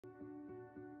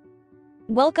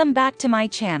Welcome back to my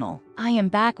channel. I am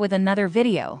back with another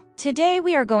video. Today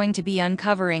we are going to be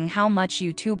uncovering how much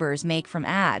YouTubers make from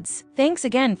ads. Thanks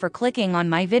again for clicking on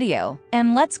my video,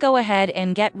 and let's go ahead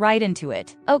and get right into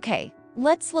it. Okay,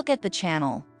 let's look at the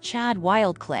channel. Chad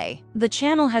Wildclay. The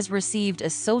channel has received a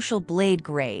social blade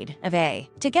grade of A.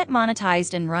 To get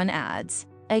monetized and run ads,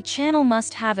 a channel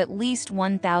must have at least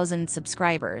 1,000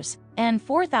 subscribers and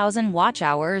 4,000 watch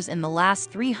hours in the last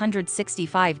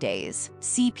 365 days.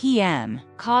 CPM,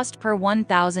 cost per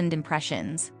 1,000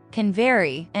 impressions, can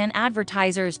vary, and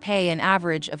advertisers pay an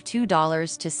average of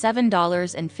 $2 to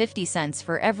 $7.50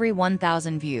 for every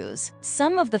 1,000 views.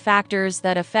 Some of the factors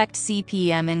that affect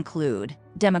CPM include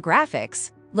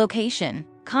demographics, location,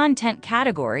 content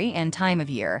category, and time of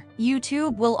year.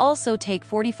 YouTube will also take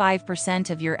 45%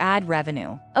 of your ad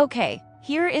revenue. Okay,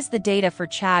 here is the data for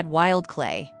Chad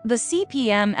Wildclay. The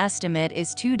CPM estimate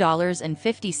is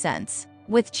 $2.50,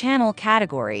 with channel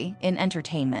category in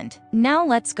entertainment. Now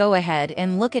let's go ahead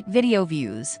and look at video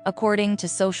views. According to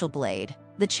Social Blade,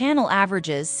 the channel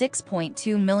averages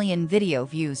 6.2 million video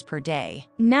views per day.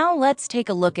 Now let's take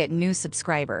a look at new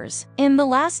subscribers. In the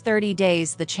last 30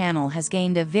 days, the channel has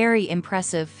gained a very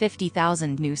impressive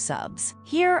 50,000 new subs.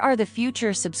 Here are the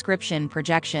future subscription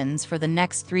projections for the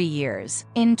next 3 years.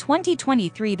 In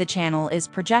 2023, the channel is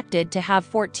projected to have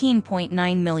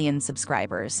 14.9 million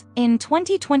subscribers. In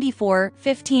 2024,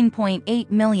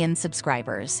 15.8 million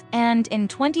subscribers. And in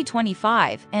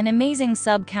 2025, an amazing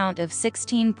sub count of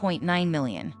 16.9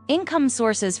 million. Income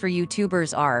sources for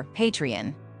YouTubers are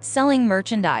Patreon, selling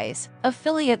merchandise,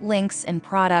 affiliate links, and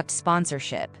product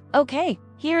sponsorship. Okay,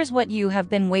 here's what you have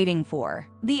been waiting for.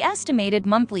 The estimated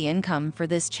monthly income for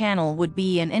this channel would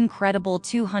be an incredible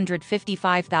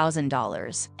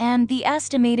 $255,000, and the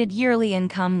estimated yearly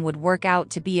income would work out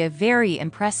to be a very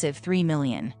impressive $3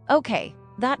 million. Okay,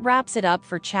 that wraps it up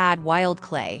for Chad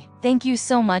Wildclay. Thank you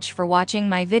so much for watching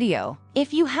my video.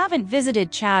 If you haven't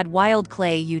visited Chad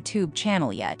Wildclay YouTube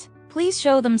channel yet, please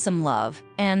show them some love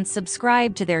and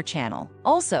subscribe to their channel.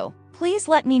 Also, please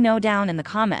let me know down in the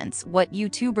comments what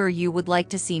YouTuber you would like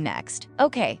to see next.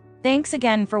 Okay, thanks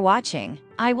again for watching.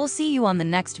 I will see you on the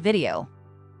next video.